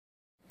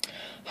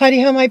Howdy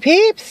ho, my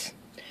peeps.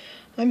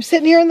 I'm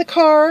sitting here in the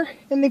car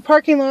in the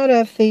parking lot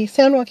of the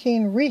San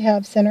Joaquin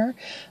Rehab Center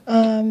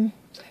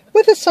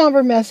with a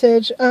somber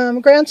message.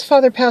 Grant's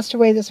father passed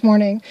away this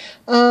morning.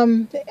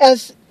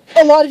 As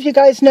a lot of you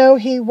guys know,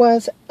 he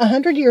was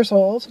 100 years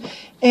old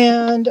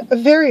and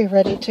very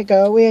ready to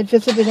go. We had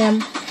visited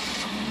him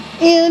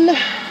in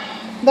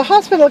the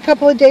hospital a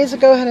couple of days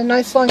ago, had a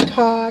nice long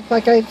talk,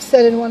 like I've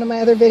said in one of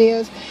my other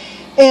videos.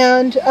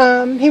 And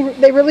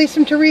they released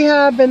him to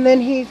rehab, and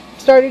then he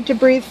started to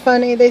breathe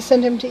funny. They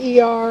sent him to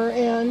ER,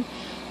 and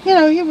you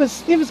know, he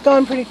was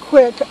gone pretty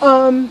quick.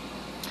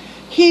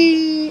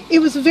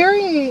 It was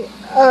very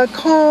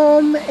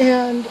calm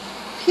and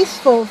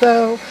peaceful,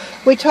 though.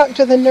 We talked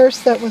to the nurse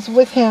that was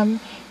with him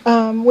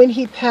when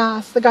he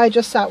passed. The guy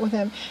just sat with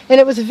him, and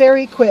it was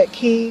very quick.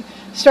 He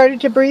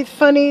started to breathe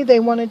funny. They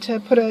wanted to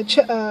put they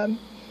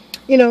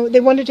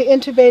wanted to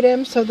intubate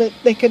him so that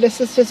they could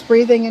assist his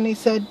breathing, and he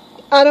said,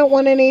 "I don't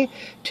want any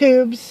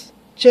tubes,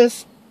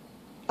 just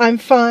I'm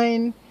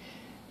fine."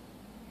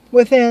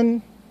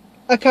 Within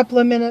a couple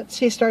of minutes,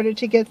 he started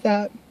to get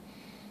that,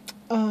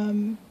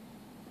 the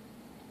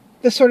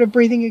sort of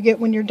breathing you get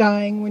when you're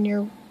dying, when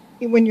your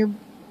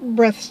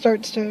breath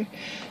starts to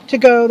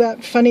go,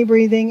 that funny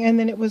breathing, and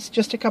then it was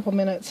just a couple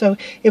minutes. So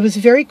it was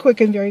very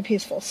quick and very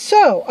peaceful.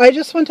 So I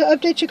just want to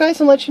update you guys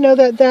and let you know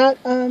that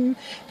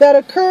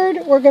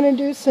occurred. We're going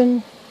to do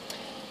some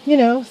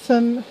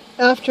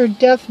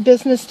after-death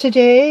business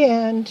today,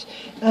 and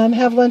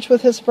have lunch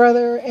with his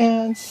brother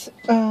and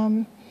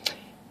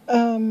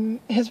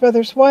his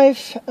brother's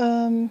wife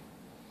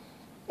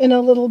in a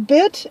little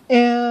bit.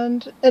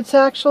 And it's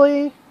not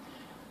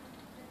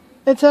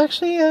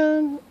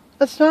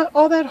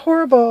all that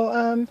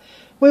horrible.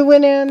 We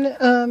went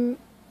in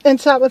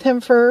and sat with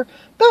him for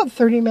about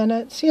 30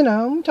 minutes.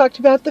 Talked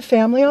about the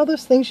family, all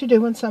those things you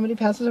do when somebody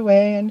passes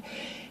away, and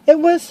it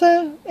was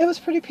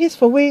pretty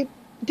peaceful. We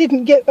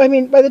didn't get, by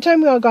the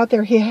time we all got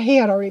there, he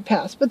had already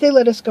passed, but they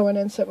let us go in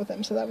and sit with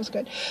him, so that was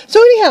good.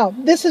 So anyhow,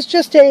 this is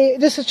just an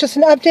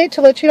update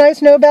to let you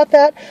guys know about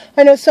that.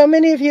 I know so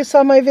many of you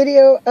saw my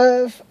video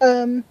of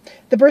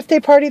the birthday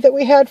party that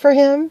we had for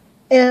him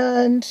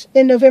and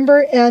in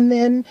November, and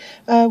then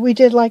we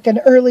did like an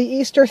early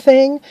Easter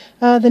thing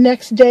the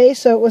next day,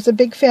 so it was a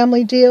big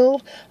family deal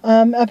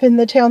up in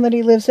the town that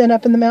he lives in,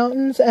 up in the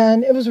mountains,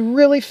 and it was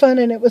really fun,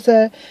 and it was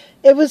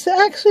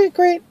actually a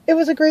great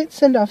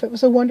send-off. It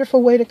was a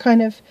wonderful way to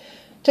kind of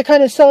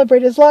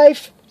celebrate his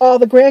life. All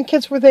the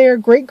grandkids were there,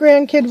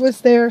 great-grandkid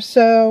was there,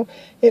 so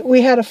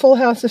we had a full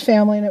house of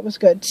family, and it was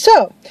good.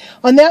 So,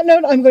 on that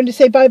note, I'm going to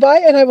say bye-bye,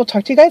 and I will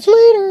talk to you guys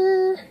later.